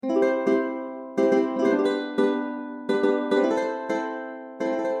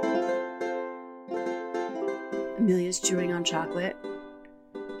is chewing on chocolate.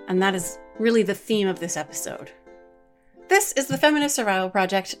 And that is really the theme of this episode. This is the Feminist Survival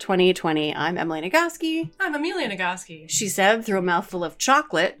Project 2020. I'm Emily Nagoski. I'm Amelia Nagoski. She said through a mouthful of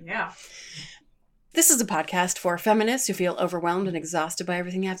chocolate. Yeah. This is a podcast for feminists who feel overwhelmed and exhausted by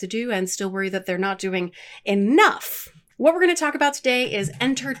everything they have to do and still worry that they're not doing enough. What we're going to talk about today is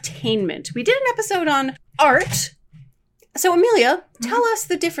entertainment. We did an episode on art. So Amelia, tell us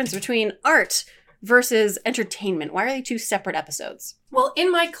the difference between art versus entertainment. Why are they two separate episodes? Well,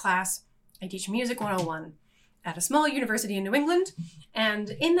 in my class, I teach Music 101 at a small university in New England.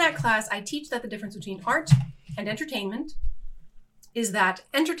 And in that class, I teach that the difference between art and entertainment is that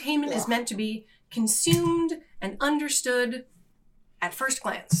entertainment is meant to be consumed and understood at first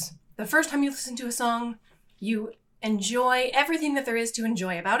glance. The first time you listen to a song, you enjoy everything that there is to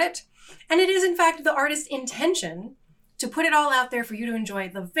enjoy about it. And it is, in fact, the artist's intention to put it all out there for you to enjoy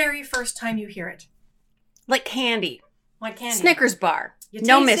the very first time you hear it. Like candy. Like candy. Snickers bar. You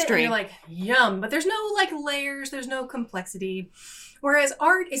No taste it mystery. and you're like, yum. But there's no layers, there's no complexity. Whereas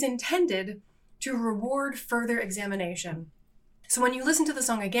art is intended to reward further examination. So when you listen to the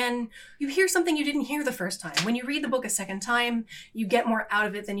song again, you hear something you didn't hear the first time. When you read the book a second time, you get more out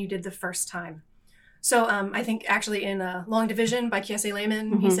of it than you did the first time. So I think actually in Long Division by Kiese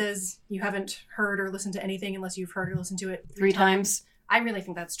Layman, he says you haven't heard or listened to anything unless you've heard or listened to it three times. I really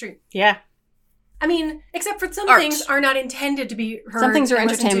think that's true. Yeah. I mean, except for some Art. things are not intended to be heard. Some things are and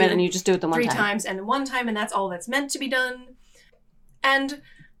listened to entertainment and you just do it the one three time. times and one time, and that's all that's meant to be done. And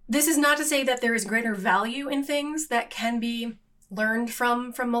this is not to say that there is greater value in things that can be learned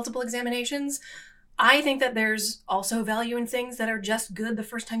from multiple examinations. I think that there's also value in things that are just good the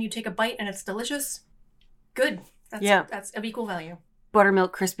first time you take a bite and it's delicious. Good. That's of equal value.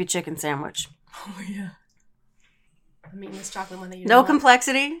 Buttermilk crispy chicken sandwich. Oh, yeah. I'm eating this chocolate one that you No don't want.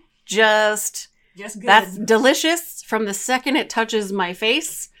 complexity. Just Just good. that's delicious from the second it touches my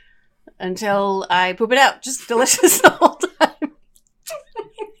face until I poop it out. Just delicious the whole time.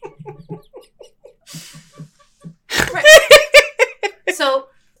 Right. So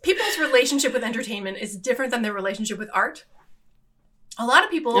people's relationship with entertainment is different than their relationship with art. A lot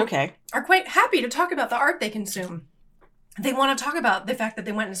of people Okay. are quite happy to talk about the art they consume. They want to talk about the fact that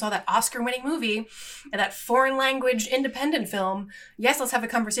they went and saw that Oscar-winning movie and that foreign language independent film. Yes, let's have a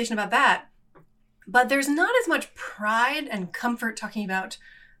conversation about that. But there's not as much pride and comfort talking about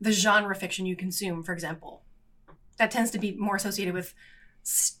the genre fiction you consume, for example. That tends to be more associated with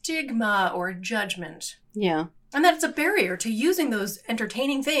stigma or judgment. Yeah. And that it's a barrier to using those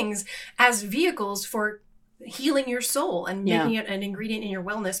entertaining things as vehicles for healing your soul and making it an ingredient in your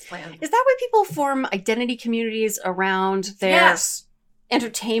wellness plan. Is that why people form identity communities around their Yes.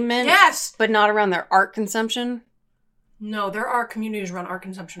 entertainment, Yes. but not around their art consumption? No, there are communities around art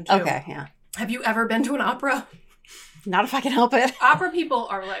consumption too. Okay, yeah. Have you ever been to an opera? Not if I can help it. Opera people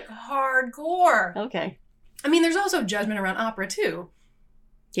are like hardcore. Okay. I mean, there's also judgment around opera too.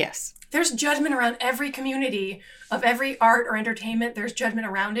 Yes. There's judgment around every community of every art or entertainment. There's judgment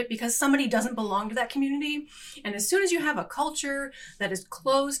around it because somebody doesn't belong to that community. And as soon as you have a culture that is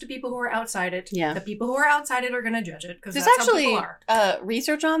closed to people who are outside it, Yeah. the people who are outside it are going to judge it because There's that's actually how people are.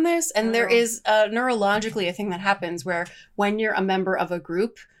 research on this, and there Oh. is neurologically a thing that happens where when you're a member of a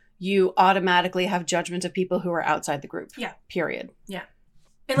group, you automatically have judgment of people who are outside the group. Yeah. Period.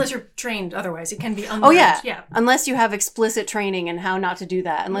 Unless you're trained otherwise. It can be unlearned. Oh, yeah. Yeah. Unless you have explicit training in how not to do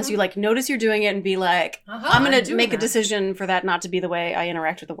that. Unless you notice you're doing it and be like, I'm going to doing make a that. decision for that not to be the way I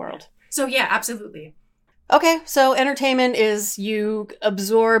interact with the world. So yeah, absolutely. Okay, so entertainment is you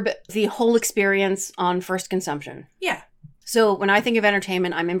absorb the whole experience on first consumption. Yeah. So when I think of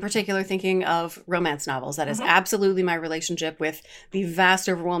entertainment, I'm in particular thinking of romance novels. That is absolutely my relationship with the vast,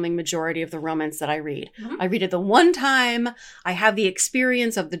 overwhelming majority of the romance that I read. I read it the one time, I have the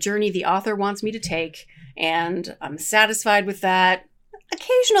experience of the journey the author wants me to take, and I'm satisfied with that.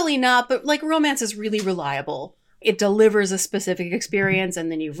 Occasionally not, but like romance is really reliable. It delivers a specific experience,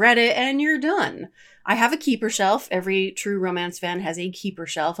 and then you've read it, and you're done. I have a keeper shelf. Every true romance fan has a keeper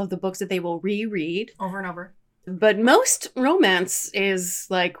shelf of the books that they will reread. Over and over. But most romance is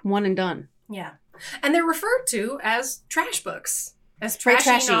like one and done. Yeah. And they're referred to as trash books. As Right, trashy,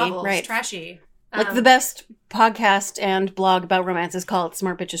 trashy, novels. right. Trashy. Like the best podcast and blog about romance is called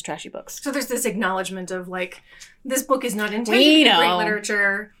Smart Bitches Trashy Books. So there's this acknowledgement of like, this book is not intended We to be great know.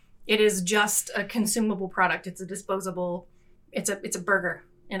 literature. It is just a consumable product. It's a disposable, it's a burger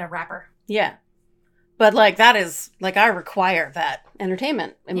in a wrapper. Yeah. But like that is, like I require that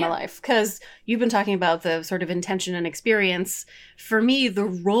entertainment in my Yeah. life. Because you've been talking about the sort of intention and experience. For me, the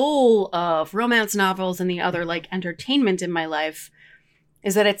role of romance novels and the other like entertainment in my life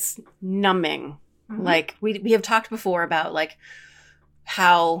is that it's numbing. Like we have talked before about like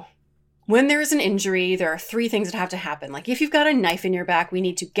how when there is an injury, there are 3 things that have to happen. Like if you've got a knife in your back, we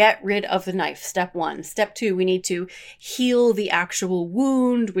need to get rid of the knife. Step 1. Step 2, we need to heal the actual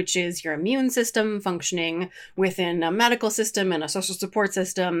wound, which is your immune system functioning within a medical system and a social support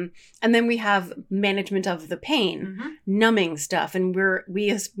system. And then we have management of the pain, numbing stuff. And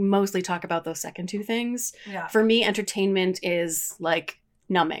we mostly talk about those second 2 things. Yeah. For me, entertainment is like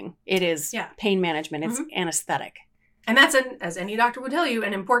numbing. It is pain management. It's anesthetic. And that's, as any doctor would tell you,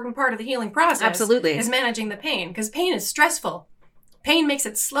 an important part of the healing process. Absolutely. Is managing the pain. Because pain is stressful. Pain makes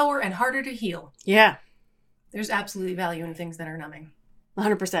it slower and harder to heal. Yeah. There's absolutely value in things that are numbing.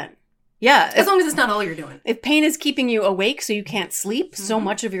 100%. Yeah. As long as it's not all you're doing. If pain is keeping you awake so you can't sleep, so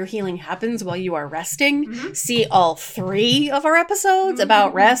much of your healing happens while you are resting. See all 3 of our episodes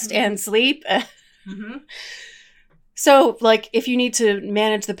about rest and sleep. So, like, if you need to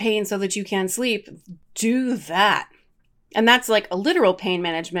manage the pain so that you can sleep, do that. And that's like a literal pain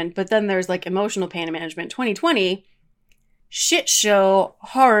management, but then there's like emotional pain management. 2020, shit show,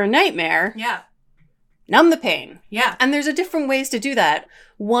 horror nightmare. Yeah. Numb the pain. Yeah. And there's a different ways to do that.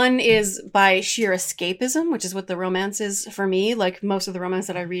 One is by sheer escapism, which is what the romance is for me. Like most of the romance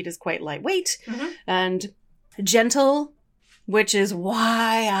that I read is quite lightweight and gentle, which is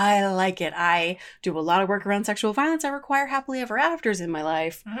why I like it. I do a lot of work around sexual violence. I require happily ever afters in my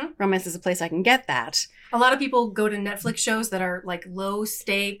life. Romance is a place I can get that. A lot of people go to Netflix shows that are like low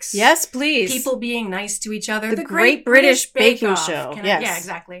stakes. Yes, please. People being nice to each other. The Great British Baking Show. Yes. Yeah,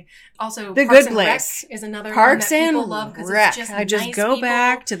 exactly. Also, The Parks Good and Place Rec is another Parks one that and people love because Rec. it's just I just nice go people.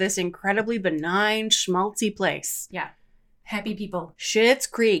 back to this incredibly benign, schmaltzy place. Yeah. Happy people Schitt's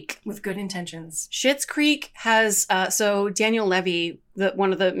Creek. with good intentions. Schitt's Creek has, so Daniel Levy,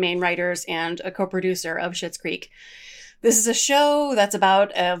 one of the main writers and a co-producer of Schitt's Creek. This is a show that's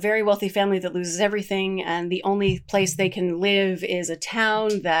about a very wealthy family that loses everything, and the only place they can live is a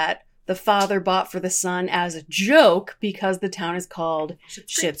town that the father bought for the son as a joke because the town is called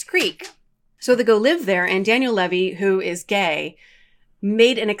Schitt's Creek. So they go live there, and Daniel Levy, who is gay,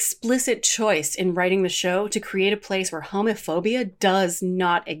 made an explicit choice in writing the show to create a place where homophobia does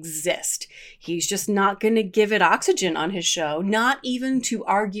not exist. He's just not going to give it oxygen on his show, not even to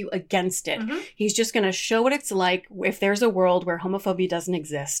argue against it. He's just going to show what it's like if there's a world where homophobia doesn't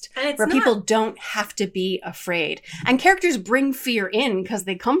exist, And where people don't have to be afraid. And characters bring fear in because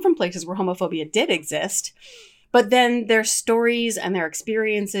they come from places where homophobia did exist. But then their stories and their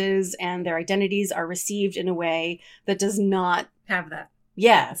experiences and their identities are received in a way that does not have that.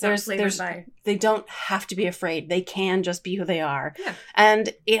 Yeah, There's they don't have to be afraid. They can just be who they are. Yeah.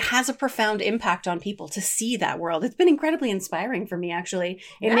 And it has a profound impact on people to see that world. It's been incredibly inspiring for me, actually.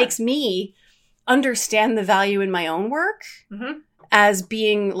 It makes me understand the value in my own work as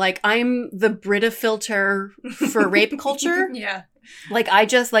being like, I'm the Brita filter for rape culture. Yeah. Like, I'm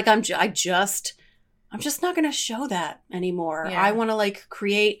just not going to show that anymore. Yeah. I want to like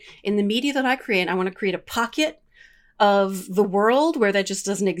create in the media that I create. I want to create a pocket of the world where that just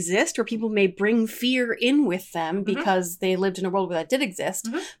doesn't exist, where people may bring fear in with them because they lived in a world where that did exist.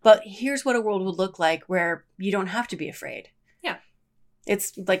 But here's what a world would look like where you don't have to be afraid. Yeah.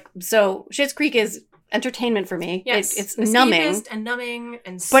 It's like, so Schitt's Creek is entertainment for me. Yes. It's numbing. And numbing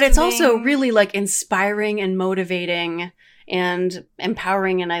and But it's soothing. also really like inspiring and motivating and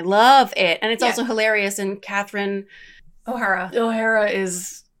empowering, and I love it. And it's also hilarious, and Catherine O'Hara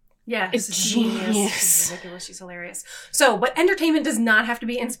is it's a genius. She's ridiculous. She's hilarious. So, but entertainment does not have to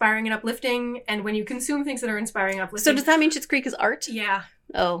be inspiring and uplifting. And when you consume things that are inspiring and uplifting, So does that mean Schitt's Creek is art? Yeah.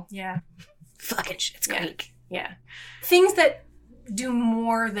 Oh. Yeah. Fucking Schitt's Creek. Yeah. Things that do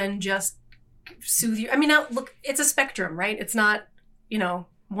more than just soothe you. I mean, now look, it's a spectrum, right? It's not,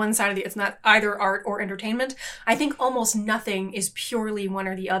 one side of it's not either art or entertainment. I think almost nothing is purely one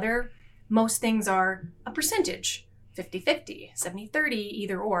or the other. Most things are a percentage. 50-50, 70-30,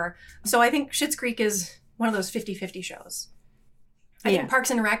 either or. So I think Schitt's Creek is one of those 50-50 shows. I think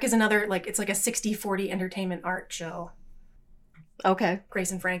Parks and Rec is another, it's like a 60-40 entertainment art show. Okay.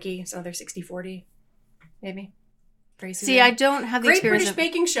 Grace and Frankie is another 60-40, maybe. See, I don't have the Great experience British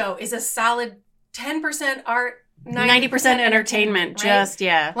Baking Show is a solid 10% art, 90% entertainment. Right? Just,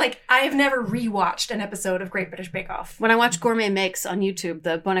 yeah. I have never rewatched an episode of Great British Bake Off. When I watch Gourmet Mix on YouTube,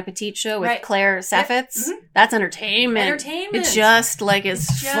 the Bon Appetit show with Right. Claire Saffitz, that's entertainment. Entertainment. It's just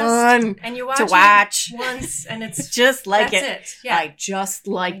it's fun and you watch to watch. it once, and it's just like that's it. it. Yeah. I just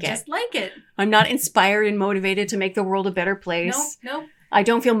like it. Just like it. I'm not inspired and motivated to make the world a better place. No. I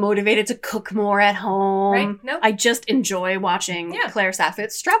don't feel motivated to cook more at home. Right? Nope. I just enjoy watching Claire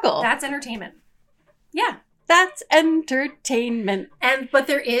Saffitz struggle. That's entertainment. Yeah. That's entertainment. But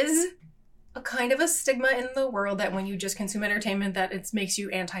there is a kind of a stigma in the world that when you just consume entertainment that it makes you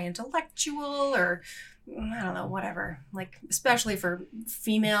anti-intellectual or I don't know, whatever. Like, especially for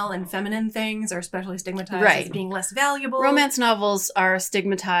female and feminine things are especially stigmatized as being less valuable. Romance novels are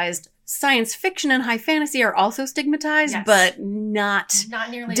stigmatized. Science fiction and high fantasy are also stigmatized, but not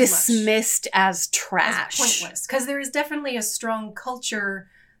nearly dismissed as trash. As pointless. Because there is definitely a strong culture,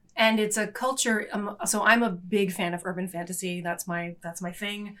 and it's a culture. So I'm a big fan of urban fantasy. That's my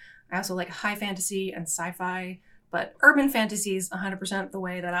thing. I also like high fantasy and sci-fi. But urban fantasy is 100% the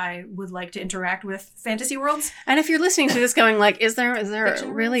way that I would like to interact with fantasy worlds. And if you're listening to this going like, is there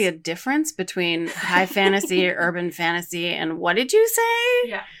really a difference between high fantasy, urban fantasy, and what did you say?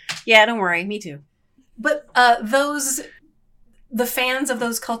 Yeah. Yeah, don't worry. Me too. But the fans of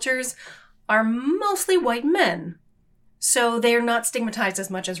those cultures are mostly white men. So they're not stigmatized as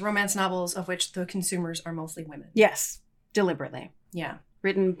much as romance novels, of which the consumers are mostly women. Yes. Deliberately. Yeah.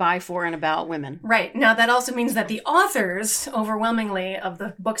 Written by, for, and about women. Right. Now, that also means that the authors, overwhelmingly, of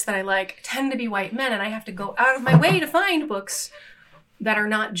the books that I like tend to be white men, and I have to go out of my way to find books that are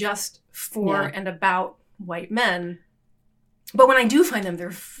not just for and about white men. But when I do find them,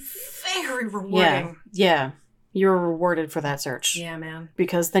 they're very rewarding. Yeah. You're rewarded for that search. Yeah, man.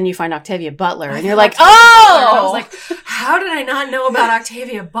 Because then you find Octavia Butler, and you're like, oh! I was like, how did I not know about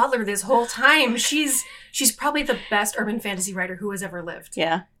Octavia Butler this whole time? She's probably the best urban fantasy writer who has ever lived.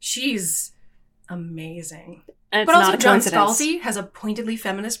 Yeah. She's amazing. And but also John Scalzi has a pointedly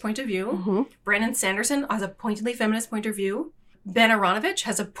feminist point of view. Mm-hmm. Brandon Sanderson has a pointedly feminist point of view. Ben Aronovich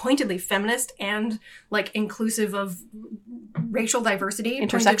has a pointedly feminist and like inclusive of racial diversity.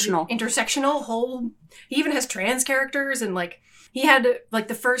 Intersectional whole. He even has trans characters, and like he had like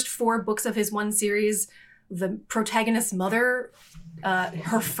the first 4 books of his one series, the protagonist's mother,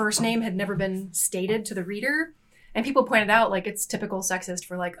 her first name had never been stated to the reader. And people pointed out, like, it's typical sexist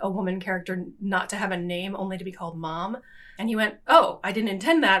for, like, a woman character not to have a name, only to be called Mom. And he went, oh, I didn't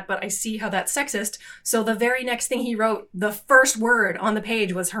intend that, but I see how that's sexist. So the very next thing he wrote, the first word on the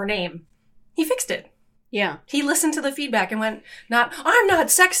page was her name. He fixed it. Yeah. He listened to the feedback and went, I'm not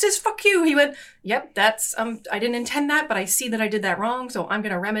sexist, fuck you. He went, yep, that's, I didn't intend that, but I see that I did that wrong, so I'm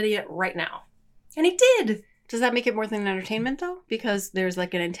going to remedy it right now. And he did. Does that make it more than entertainment, though? Because there's,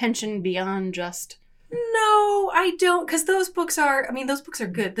 like, an intention beyond just... No, I don't, because those books are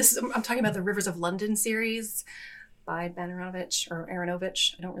good. I'm talking about the Rivers of London series by Ben Aronovich, or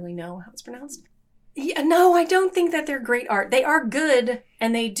Aronovich. I don't really know how it's pronounced. Yeah, no, I don't think that they're great art. They are good,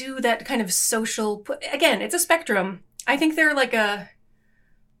 and they do that kind of social... Again, it's a spectrum. I think they're like a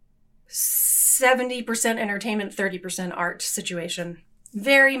 70% entertainment, 30% art situation.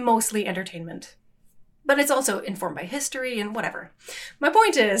 Very mostly entertainment. But it's also informed by history and whatever. My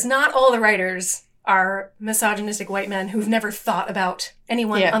point is, not all the writers are misogynistic white men who've never thought about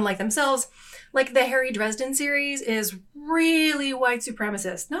anyone unlike themselves. Like the Harry Dresden series is really white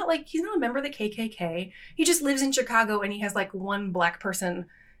supremacist. Not like, he's not a member of the KKK. He just lives in Chicago and he has like one black person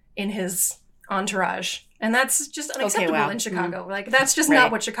in his entourage. And that's just unacceptable in Chicago. Like that's just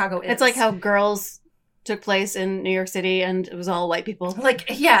not what Chicago is. It's like how Girls took place in New York City and it was all white people. Like,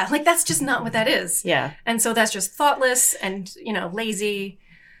 yeah, like that's just not what that is. Yeah. And so that's just thoughtless and, lazy.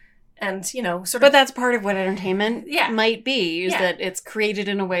 And, sort of... But that's part of what entertainment might be, is that it's created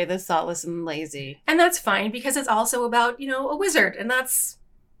in a way that's thoughtless and lazy. And that's fine, because it's also about, a wizard, and that's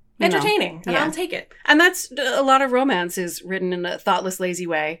entertaining, and I'll take it. And that's... A lot of romance is written in a thoughtless, lazy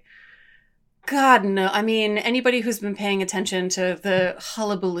way. God, no. I mean, anybody who's been paying attention to the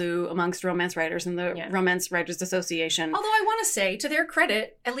hullabaloo amongst romance writers and the Romance Writers Association... Although I want to say, to their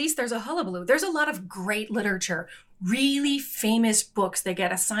credit, at least there's a hullabaloo. There's a lot of great literature, really famous books that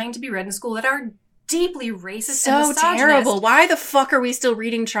get assigned to be read in school that are deeply racist and misogynist. So terrible. Why the fuck are we still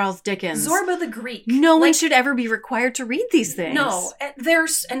reading Charles Dickens? Zorba the Greek. No one should ever be required to read these things. No. And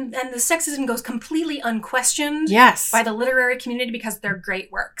the sexism goes completely unquestioned by the literary community because they're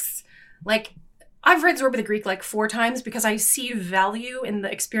great works. Like, I've read Zorba the Greek like 4 times because I see value in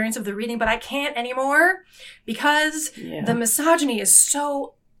the experience of the reading, but I can't anymore because the misogyny is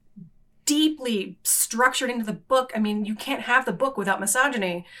so deeply structured into the book. I mean, you can't have the book without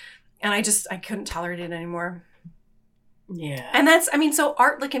misogyny. And I couldn't tolerate it anymore. Yeah. And so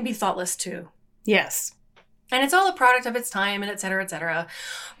art can be thoughtless too. Yes. And it's all a product of its time and et cetera, et cetera.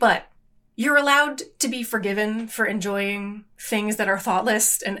 But you're allowed to be forgiven for enjoying things that are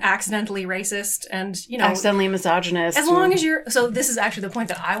thoughtless and accidentally racist and, accidentally misogynist. As long as you're... So this is actually the point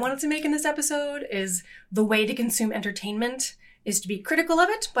that I wanted to make in this episode, is the way to consume entertainment is to be critical of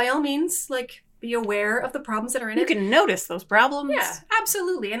it, by all means. Like, Be aware of the problems that are in You it. can notice those problems. Yeah,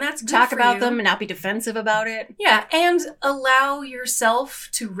 absolutely. And that's good Talk for about you. them and not be defensive about it. Yeah, and allow yourself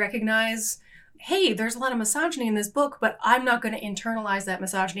to recognize, hey, there's a lot of misogyny in this book, but I'm not going to internalize that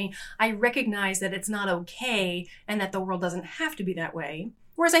misogyny. I recognize that it's not okay and that the world doesn't have to be that way.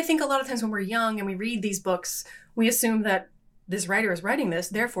 Whereas I think a lot of times when we're young and we read these books, we assume that this writer is writing this,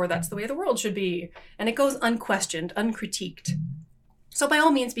 therefore that's the way the world should be. And it goes unquestioned, uncritiqued. So by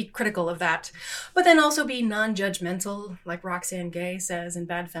all means, be critical of that. But then also be non-judgmental, like Roxane Gay says in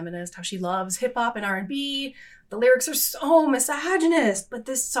Bad Feminist, how she loves hip-hop and R&B. The lyrics are so misogynist, but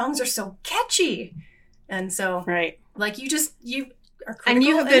the songs are so catchy. And so, Right. like, you are critical. And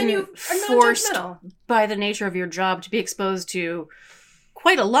you have been then you are forced non-judgmental. by the nature of your job to be exposed to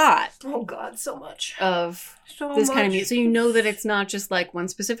quite a lot Oh, God, so much. of So this kind of much. music. So you know that it's not just like one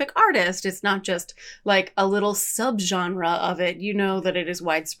specific artist. It's not just like a little subgenre of it. You know that it is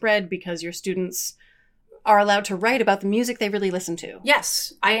widespread because your students are allowed to write about the music they really listen to.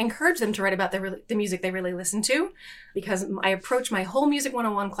 Yes, I encourage them to write about the music they really listen to, because I approach my whole Music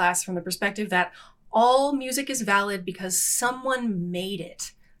 101 class from the perspective that all music is valid because someone made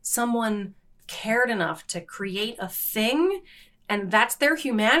it. Someone cared enough to create a thing, and that's their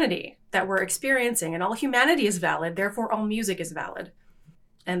humanity that we're experiencing. And all humanity is valid, therefore all music is valid.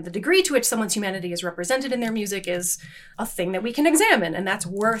 And the degree to which someone's humanity is represented in their music is a thing that we can examine, and that's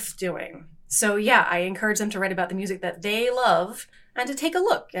worth doing. So yeah, I encourage them to write about the music that they love and to take a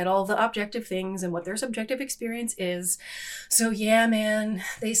look at all the objective things and what their subjective experience is. So yeah, man,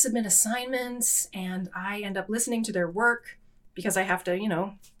 they submit assignments and I end up listening to their work because I have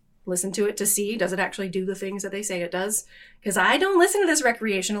to, listen to it to see, does it actually do the things that they say it does? Because I don't listen to this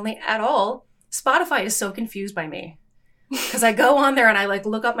recreationally at all. Spotify is so confused by me. Because I go on there and I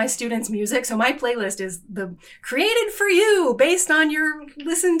look up my students' music. So my playlist is the created for you based on your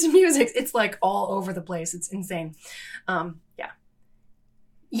listen to music. It's like all over the place. It's insane.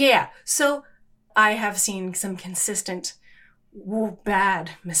 Yeah. So I have seen some consistent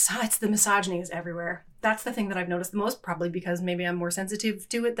bad the misogyny is everywhere. That's the thing that I've noticed the most, probably because maybe I'm more sensitive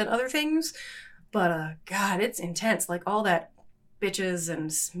to it than other things. But God, it's intense. Like all that bitches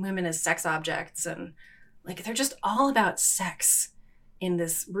and women as sex objects and like they're just all about sex in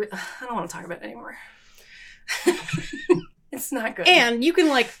this. I don't want to talk about it anymore. It's not good. And you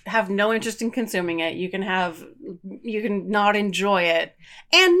can have no interest in consuming it. You can not enjoy it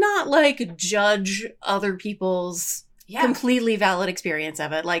and not judge other people's completely valid experience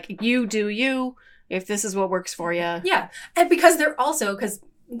of it. Like you do you, if this is what works for you. Yeah. And because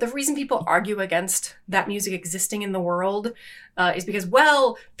the reason people argue against that music existing in the world is because,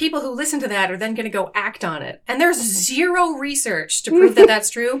 people who listen to that are then going to go act on it. And there's zero research to prove that that's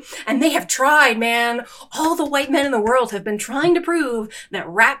true. And they have tried, man. All the white men in the world have been trying to prove that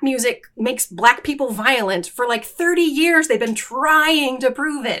rap music makes black people violent. For 30 years, they've been trying to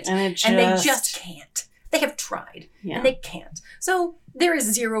prove it. And they just can't. They have tried. Yeah. And they can't. So there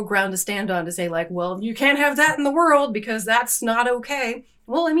is zero ground to stand on to say you can't have that in the world because that's not okay.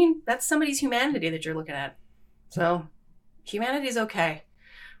 Well, I mean, that's somebody's humanity that you're looking at. So humanity is okay.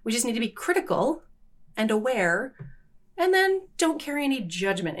 We just need to be critical and aware, and then don't carry any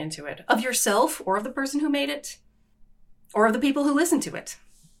judgment into it of yourself or of the person who made it or of the people who listen to it.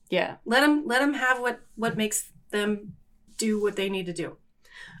 Yeah. Let them have what makes them do what they need to do.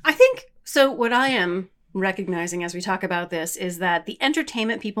 I think, so what I am recognizing as we talk about this is that the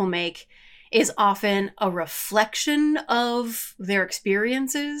entertainment people make is often a reflection of their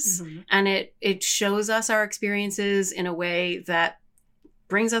experiences, and it shows us our experiences in a way that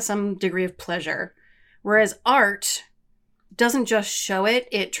brings us some degree of pleasure. Whereas art doesn't just show it,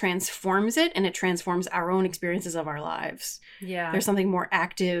 it transforms it, and it transforms our own experiences of our lives. Yeah. There's something more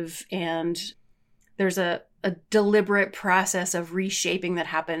active, and there's a deliberate process of reshaping that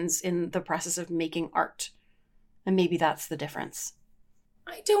happens in the process of making art. And maybe that's the difference.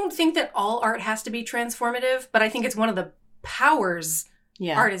 I don't think that all art has to be transformative, but I think it's one of the powers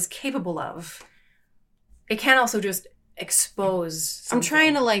art is capable of. It can also just expose something.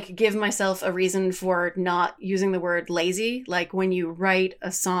 I'm trying to give myself a reason for not using the word lazy. Like when you write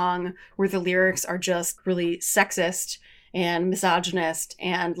a song where the lyrics are just really sexist and misogynist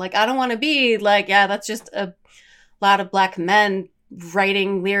and I don't want to be that's just a lot of black men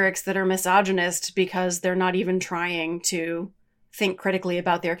writing lyrics that are misogynist because they're not even trying to think critically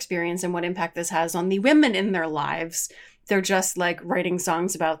about their experience and what impact this has on the women in their lives. They're just writing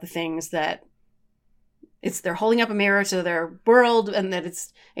songs about the things that they're holding up a mirror to their world, and that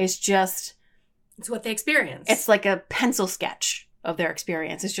it's what they experience. It's like a pencil sketch of their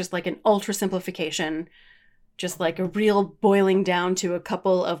experience. It's just an ultra simplification, just a real boiling down to a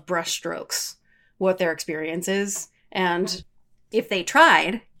couple of brush strokes what their experience is. And if they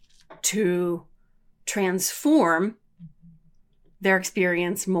tried to transform their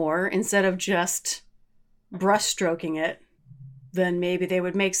experience more instead of just brushstroking it, then maybe they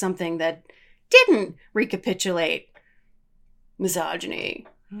would make something that didn't recapitulate misogyny.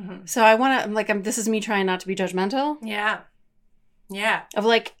 Mm-hmm. So I want to, like, this is me trying not to be judgmental. Yeah. Yeah. Of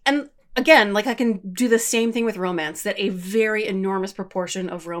like, and again, like I can do the same thing with romance, that a very enormous proportion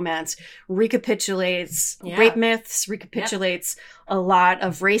of romance recapitulates rape myths, recapitulates a lot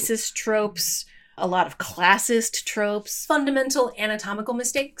of racist tropes, a lot of classist tropes. Fundamental anatomical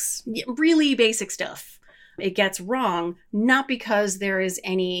mistakes. Really basic stuff. It gets wrong, not because there is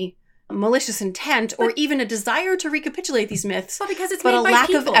any malicious intent or even a desire to recapitulate these myths, but because it's but made a by lack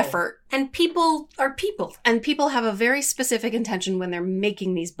people. of effort. And people are people. And people have a very specific intention when they're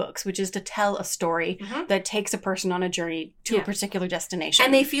making these books, which is to tell a story that takes a person on a journey to a particular destination.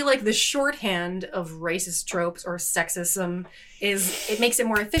 And they feel like the shorthand of racist tropes or sexism it makes it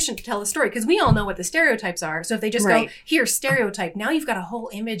more efficient to tell the story, because we all know what the stereotypes are. So if they just go, here, stereotype, now you've got a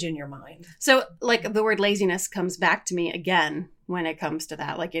whole image in your mind. So like the word laziness comes back to me again when it comes to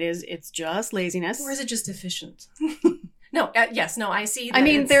that. Like it's just laziness. Or is it just efficient? No, I see that. I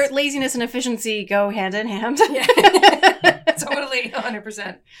mean, their laziness and efficiency go hand in hand. Yeah. Totally,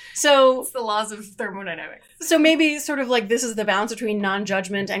 100%. So it's the laws of thermodynamics. So maybe sort of like this is the balance between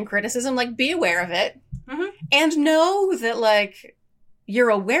non-judgment and criticism. Like, be aware of it. And know that, like, your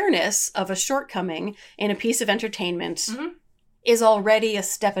awareness of a shortcoming in a piece of entertainment is already a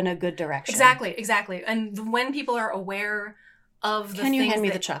step in a good direction. Exactly. And when people are aware of the Can you things hand me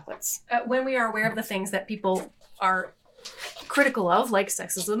that, the chocolates? When we are aware of the things that people are critical of, like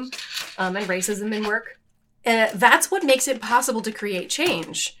sexism and racism in work, that's what makes it possible to create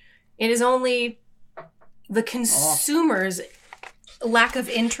change. It is only the consumer's lack of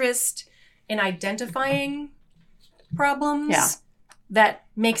interest in identifying problems that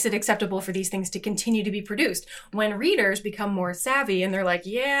makes it acceptable for these things to continue to be produced. When readers become more savvy and they're like,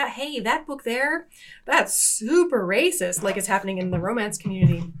 yeah, hey, that book there, that's super racist, like it's happening in the romance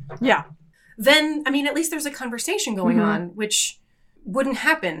community. Yeah. Then, I mean, at least there's a conversation going on, which wouldn't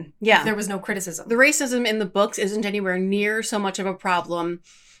happen if there was no criticism. The racism in the books isn't anywhere near so much of a problem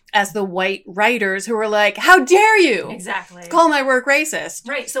as the white writers who are like, how dare you call my work racist?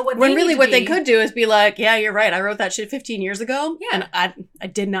 Right. So what they could do is be like, yeah, you're right. I wrote that shit 15 years ago. Yeah. And I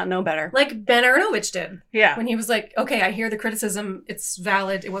did not know better. Like Ben Aronovich did. Yeah. When he was like, okay, I hear the criticism. It's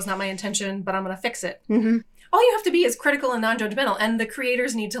valid. It was not my intention, but I'm going to fix it. Mm-hmm. All you have to be is critical and non-judgmental. And the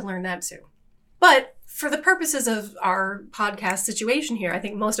creators need to learn that too. But for the purposes of our podcast situation here, I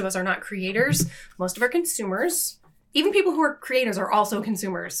think most of us are not creators. Most of our consumers. Even people who are creators are also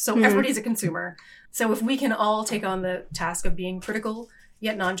consumers. So everybody's a consumer. So if we can all take on the task of being critical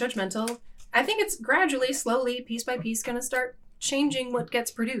yet non-judgmental, I think it's gradually, slowly, piece by piece, going to start changing what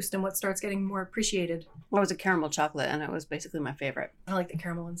gets produced and what starts getting more appreciated. Well, it was a caramel chocolate, and it was basically my favorite. I like the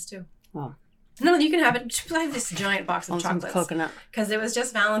caramel ones too. Oh. No, you can have it. I have this giant box of chocolates. Some coconut. Because it was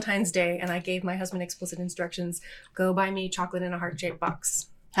just Valentine's Day, and I gave my husband explicit instructions. Go buy me chocolate in a heart-shaped box.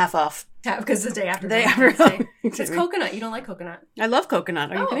 Half off. Because the day after. It's coconut. You don't like coconut. I love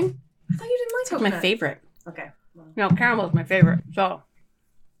coconut. Are you kidding? I thought you didn't like coconut. It's my favorite. Okay. Well. No, caramel is my favorite. So,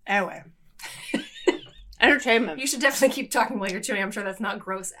 anyway. Entertainment. You should definitely keep talking while you're chewing. I'm sure that's not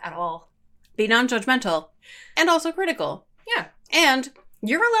gross at all. Be non-judgmental. And also critical. Yeah. And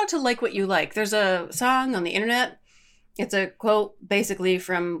you're allowed to like what you like. There's a song on the internet. It's a quote basically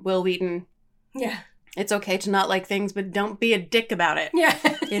from Will Wheaton. Yeah. It's okay to not like things, but don't be a dick about it. Yeah.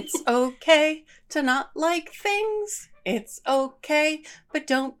 It's okay to not like things. It's okay, but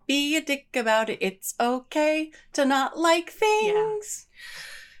don't be a dick about it. It's okay to not like things.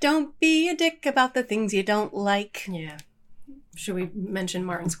 Yeah. Don't be a dick about the things you don't like. Yeah. Should we mention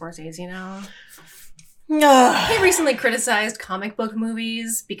Martin Scorsese now? Ugh. He recently criticized comic book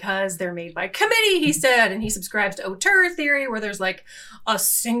movies because they're made by committee, he said, and he subscribes to auteur theory, where there's like a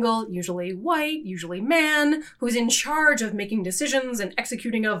single, usually white, usually man, who's in charge of making decisions and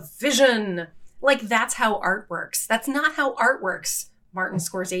executing a vision. Like, that's how art works. That's not how art works. Martin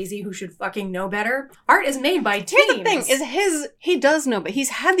Scorsese, who should fucking know better. Art is made by teams. Here's the thing, he does know, but he's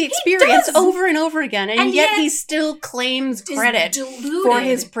had the experience over and over again, and yet he still claims credit for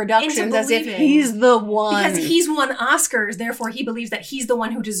his productions as if he's the one. Because he's won Oscars, therefore he believes that he's the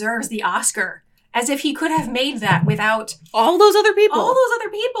one who deserves the Oscar. As if he could have made that without all those other people.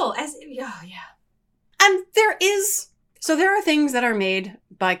 Yeah. And there are things that are made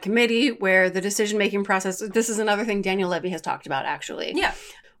by committee where the decision-making process, this is another thing Daniel Levy has talked about, actually. Yeah.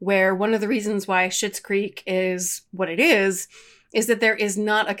 Where one of the reasons why Schitt's Creek is what it is is that there is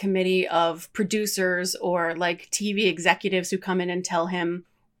not a committee of producers or like TV executives who come in and tell him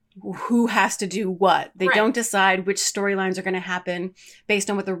who has to do what. They don't decide which storylines are going to happen based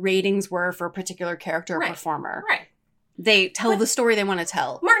on what the ratings were for a particular character or performer. Right. They tell the story they want to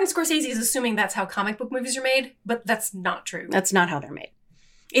tell. Martin Scorsese is assuming that's how comic book movies are made, but that's not true. That's not how they're made.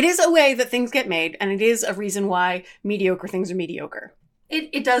 It is a way that things get made, and it is a reason why mediocre things are mediocre.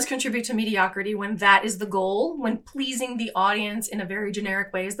 It does contribute to mediocrity when that is the goal, when pleasing the audience in a very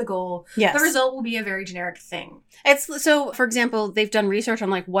generic way is the goal. Yes. The result will be a very generic thing. So, for example, they've done research on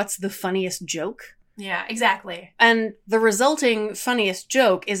like what's the funniest joke. Yeah, exactly. And the resulting funniest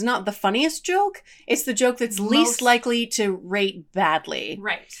joke is not the funniest joke. It's the joke that's least likely to rate badly.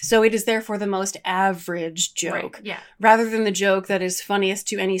 Right. So it is therefore the most average joke. Right. Yeah. Rather than the joke that is funniest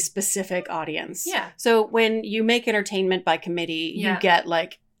to any specific audience. Yeah. So when you make entertainment by committee, Yeah. you get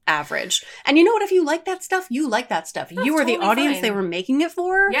like average. And you know what? If you like that stuff, you like that stuff. That's you are the totally audience fine. they were making it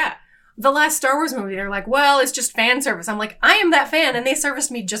for. Yeah. The last Star Wars movie, they're like, well, it's just fan service. I'm like, I am that fan, and they serviced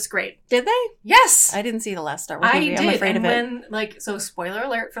me just great. Did they? Yes! I didn't see the last Star Wars I movie. did. I'm afraid and of it. when, like, so spoiler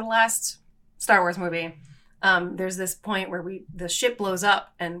alert for the last Star Wars movie. There's this point where the ship blows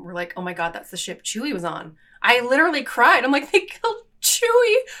up, and we're like, oh my god, that's the ship Chewie was on. I literally cried. I'm like, they killed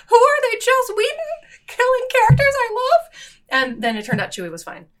Chewie? Who are they? Joss Whedon? Killing characters I love? And then it turned out Chewie was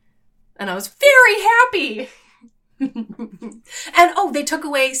fine. And I was very happy. And they took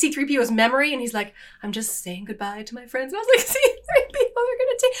away C-3PO's memory, and he's like, I'm just saying goodbye to my friends. And I was like, C-3PO, they're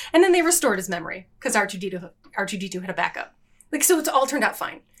gonna take... And then they restored his memory, because R2-D2 had a backup. Like, so it's all turned out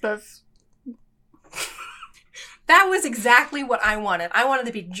fine. That was exactly what I wanted. I wanted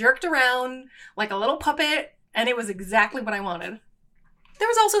to be jerked around like a little puppet, and it was exactly what I wanted. There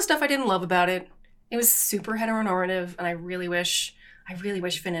was also stuff I didn't love about it. It was super heteronormative, and I really wish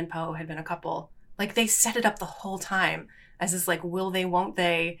Finn and Poe had been a couple. Like, they set it up the whole time as this, like, will they, won't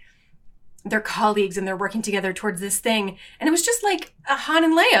they? They're colleagues, and they're working together towards this thing. And it was just like a Han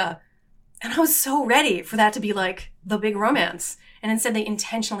and Leia. And I was so ready for that to be, like, the big romance. And instead, they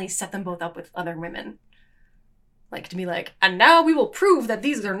intentionally set them both up with other women. Like, to be like, and now we will prove that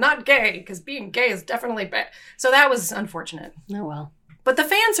these are not gay, because being gay is definitely bad. So that was unfortunate. Oh, well. But the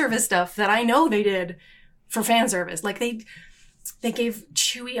fan service stuff that I know they did for fan service, like, they gave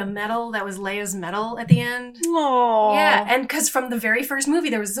Chewie a medal that was Leia's medal at the end. Aww. Yeah, and because from the very first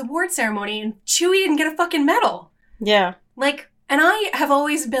movie, there was this award ceremony, and Chewie didn't get a fucking medal. Yeah. Like, and I have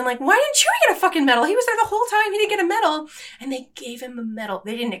always been like, why didn't Chewie get a fucking medal? He was there the whole time, he didn't get a medal. And they gave him a medal.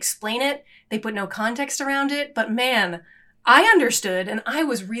 They didn't explain it, they put no context around it, but man, I understood, and I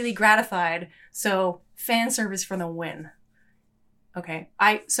was really gratified. So, fan service for the win. Okay,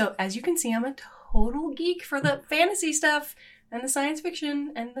 so as you can see, I'm a total geek for the fantasy stuff. And the science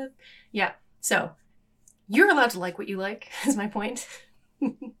fiction and so you're allowed to like what you like, is my point.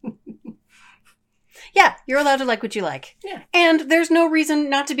 Yeah, you're allowed to like what you like. Yeah. And there's no reason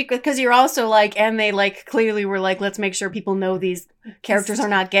not to be, because you're also like, and they like clearly were like, let's make sure people know these characters are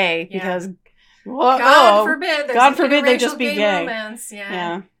not gay because God forbid they just be gay. Romance.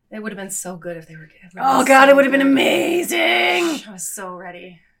 Yeah. It would have been so good if they were gay. Oh God, it would have been amazing. I was so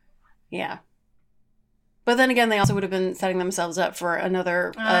ready. Yeah. But then again, they also would have been setting themselves up for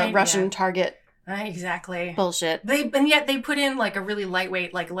another Russian target. Exactly. Bullshit. And yet they put in like a really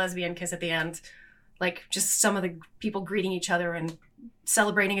lightweight, like lesbian kiss at the end. Like just some of the people greeting each other and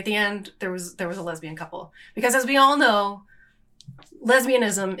celebrating at the end. There was a lesbian couple. Because as we all know,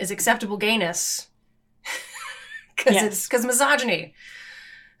 lesbianism is acceptable gayness. Because misogyny.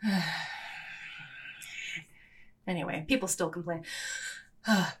 Anyway, people still complain.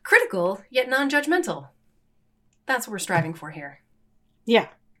 Critical, yet non-judgmental. That's what we're striving for here. Yeah.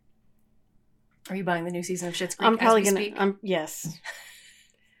 Are you buying the new season of Schitt's Creek? I'm probably gonna. Yes.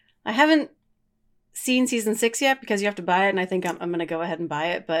 I haven't seen season 6 yet because you have to buy it, and I think I'm gonna go ahead and buy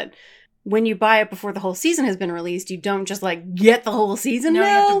it. But when you buy it before the whole season has been released, you don't just like get the whole season. No, now.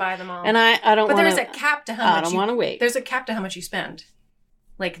 you have to buy them all. And I don't. But wanna, there's a cap to how much. I don't want to wait. There's a cap to how much you spend.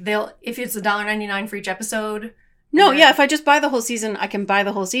 Like if it's $1.99 for each episode. No, yeah, if I just buy the whole season, I can buy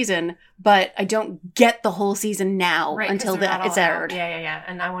the whole season, but I don't get the whole season now until it's aired. Yeah.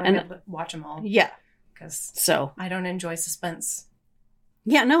 And I want to be able to watch them all. Yeah. Because so I don't enjoy suspense.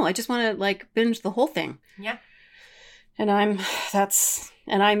 Yeah, no, I just want to like binge the whole thing. Yeah. And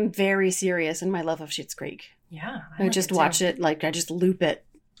I'm very serious in my love of Schitt's Creek. Yeah. I just watch it, like I just loop it.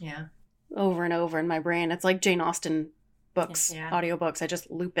 Yeah. Over and over in my brain. It's like Jane Austen books, audiobooks. I just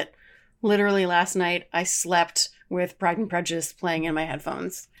loop it. Literally last night, I slept with Pride and Prejudice playing in my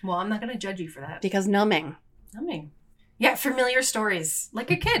headphones. Well, I'm not going to judge you for that. Because numbing. Yeah, familiar stories.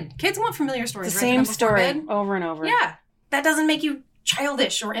 Like a kid. Kids want familiar stories. The same story over and over. Yeah. that doesn't make you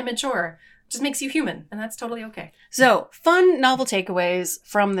childish or immature. It just makes you human, and that's totally okay. So, fun novel takeaways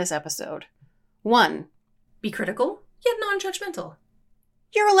from this episode. 1. Be critical, yet non-judgmental.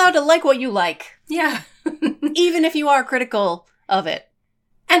 You're allowed to like what you like, Yeah. even if you are critical of it.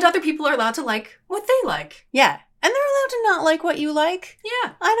 And other people are allowed to like what they like. Yeah. And they're allowed to not like what you like.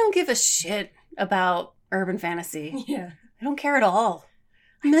 Yeah. I don't give a shit about urban fantasy. Yeah. I don't care at all.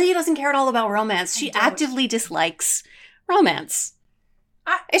 Amelia doesn't care at all about romance. She actively dislikes romance.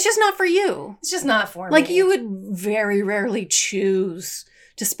 It's just not for you. It's just not for me. Like, you would very rarely choose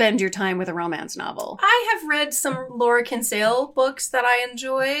to spend your time with a romance novel. I have read some Laura Kinsale books that I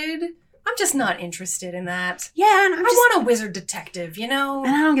enjoyed. I'm just not interested in that. Yeah, and I want a wizard detective, you know?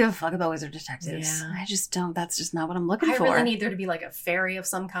 And I don't give a fuck about wizard detectives. Yeah. I just don't. That's just not what I'm looking I for. really need there to be like a fairy of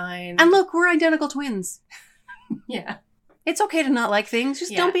some kind. And look, we're identical twins. Yeah. It's okay to not like things.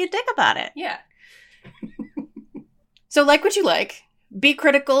 Just Yeah. don't be a dick about it. Yeah. So like what you like. Be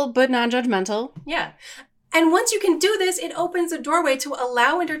critical, but non-judgmental. Yeah. And once you can do this, it opens a doorway to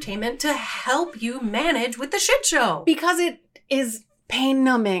allow entertainment to help you manage with the shit show. Because it is pain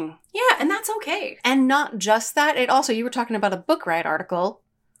numbing. Yeah, and that's okay. And not just that, it also, you were talking about a Book Riot article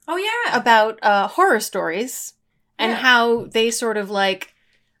Oh, yeah. about horror stories and Yeah. how they sort of like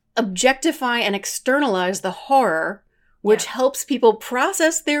objectify and externalize the horror, which Yeah. helps people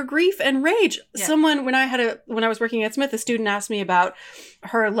process their grief and rage. Yeah. Someone, when I was working at Smith, a student asked me about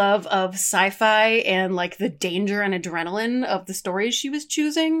her love of sci-fi and like the danger and adrenaline of the stories she was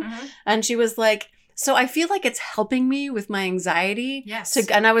choosing. Mhm. And she was like, so I feel like it's helping me with my anxiety. Yes.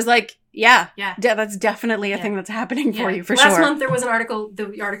 And I was like, yeah, Yeah. that's definitely a Yeah. thing that's happening for Yeah. you, for Last sure. month there was an article,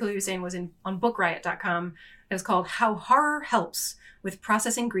 the article you were saying was on bookriot.com. It was called How Horror Helps with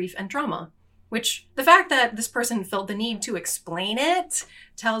Processing Grief and Trauma, which the fact that this person felt the need to explain it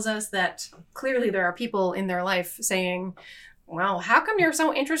tells us that clearly there are people in their life saying, well, how come you're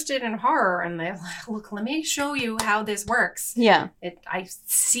so interested in horror? And they're like, look, let me show you how this works. Yeah. I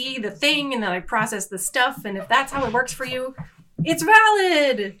see the thing and then I process the stuff. And if that's how it works for you, it's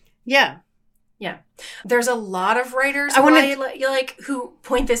valid. Yeah. Yeah. There's a lot of writers who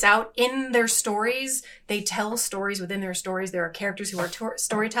point this out in their stories. They tell stories within their stories. There are characters who are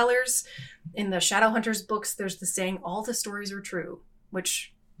storytellers. In the Shadowhunters books, there's the saying, all the stories are true,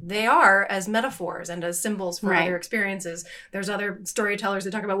 which they are as metaphors and as symbols for Right. other experiences. There's other storytellers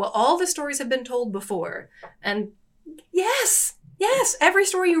that talk about, well, all the stories have been told before. And yes, every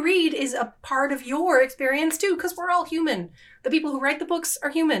story you read is a part of your experience too, because we're all human. The people who write the books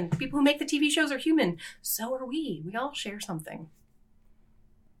are human. The people who make the TV shows are human. So are we. We all share something.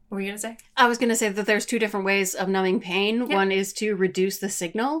 What were you going to say? I was going to say that there's two different ways of numbing pain. Yeah. One is to reduce the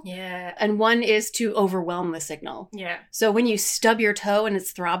signal, Yeah. and one is to overwhelm the signal. Yeah. So when you stub your toe and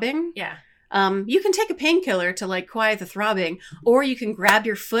it's throbbing, Yeah. you can take a painkiller to like quiet the throbbing, or you can grab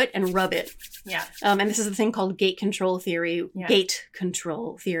your foot and rub it. Yeah. And this is a thing called gate control theory,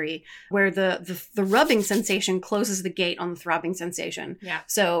 where the rubbing sensation closes the gate on the throbbing sensation. Yeah.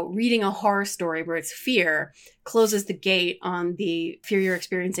 So reading a horror story where it's fear closes the gate on the fear you're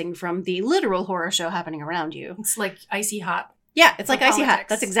experiencing from the literal horror show happening around you. It's like icy hot. Yeah, it's For like icy hot. politics.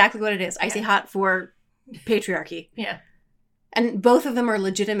 That's exactly what it is. Icy Yeah. hot for patriarchy. Yeah. And both of them are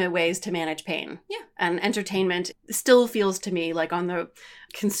legitimate ways to manage pain. Yeah. And entertainment still feels to me like on the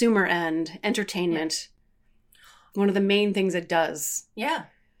consumer end, entertainment, one of the main things it does. Yeah.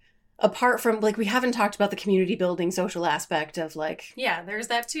 Apart from, like, we haven't talked about the community building social aspect of, like, Yeah. There's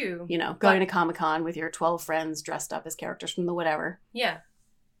that too. you know, going to Comic-Con with your 12 friends dressed up as characters from the whatever. Yeah.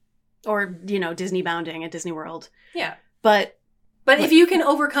 Or, you know, Disney bounding at Disney World. Yeah. But But if you can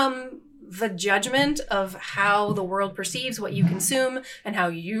overcome the judgment of how the world perceives what you consume and how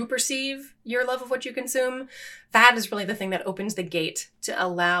you perceive your love of what you consume, that is really the thing that opens the gate to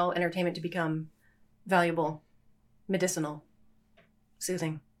allow entertainment to become valuable, medicinal,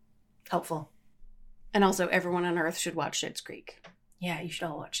 soothing, helpful. and also everyone on Earth should watch Schitt's Creek. Yeah, you should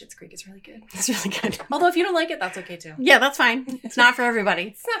all watch Schitt's Creek. It's really good. It's really good. Although if you don't like it, that's okay too. Yeah, that's fine. It's not for everybody.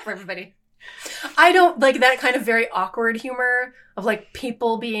 It's not for everybody. I don't like that kind of very awkward humor of like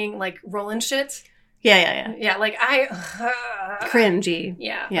people being like rolling shit. Yeah. Yeah, like Cringy.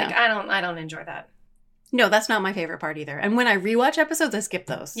 Yeah, Yeah. like I don't enjoy that. No, that's not my favorite part either. And when I rewatch episodes, I skip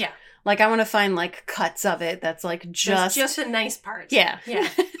those. Yeah. Like, I want to find, like, cuts of it that's, like, Just just... a nice part. Yeah. Yeah.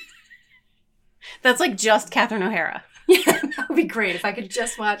 That's, like, just Catherine O'Hara. Yeah, that would be great if I could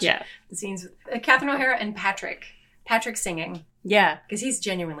just watch Yeah. the scenes with Catherine O'Hara and Patrick. Patrick singing, Yeah. because he's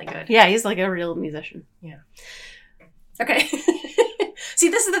genuinely good. Yeah, he's, like, a real musician. Okay. See,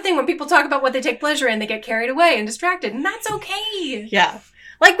 this is the thing. When people talk about what they take pleasure in, they get carried away and distracted, and that's okay. Yeah.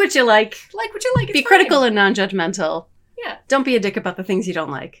 Like what you like. Like what you like. It's Be fine. critical and non-judgmental. Yeah. Don't be a dick about the things you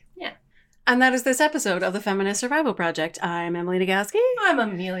don't like. Yeah. And that is this episode of the Feminist Survival Project. I'm Emily Nagoski. I'm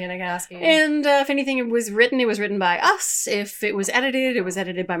Amelia Nagoski. And if anything it was written by us. If it was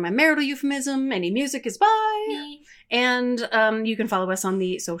edited by my marital euphemism. Any music is by Me. And you can follow us on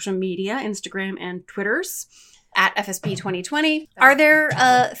the social media, Instagram and Twitters, at FSP 2020. Are there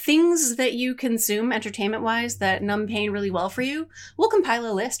things that you consume entertainment-wise that numb pain really well for you? We'll compile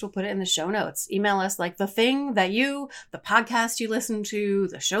a list. We'll put it in the show notes. Email us like the thing that the podcast you listen to,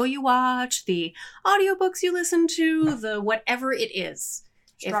 the show you watch, the audiobooks you listen to, the whatever it is.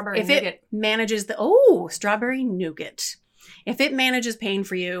 Strawberry if nougat. it manages strawberry nougat. If it manages pain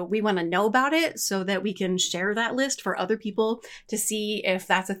for you, we want to know about it so that we can share that list for other people to see if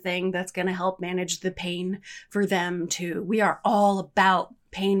that's a thing that's going to help manage the pain for them too. We are all about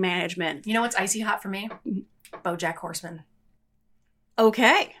pain management. You know what's icy hot for me? BoJack Horseman.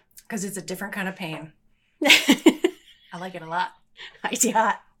 Okay. Because it's a different kind of pain. I like it a lot. Icy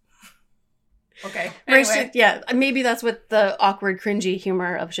hot. Okay. Anyway. Yeah, maybe that's what the awkward, cringy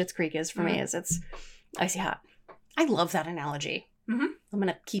humor of Schitt's Creek is for me, is it's icy hot. I love that analogy. Mm-hmm. I'm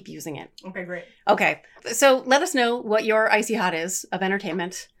going to keep using it. Okay, great. Okay. So let us know what your icy hot is of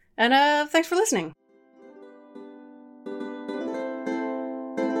entertainment. And thanks for listening.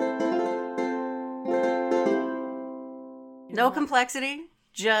 No complexity.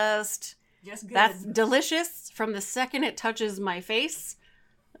 Just good. That's delicious from the second it touches my face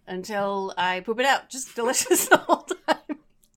until I poop it out. Just delicious the whole time.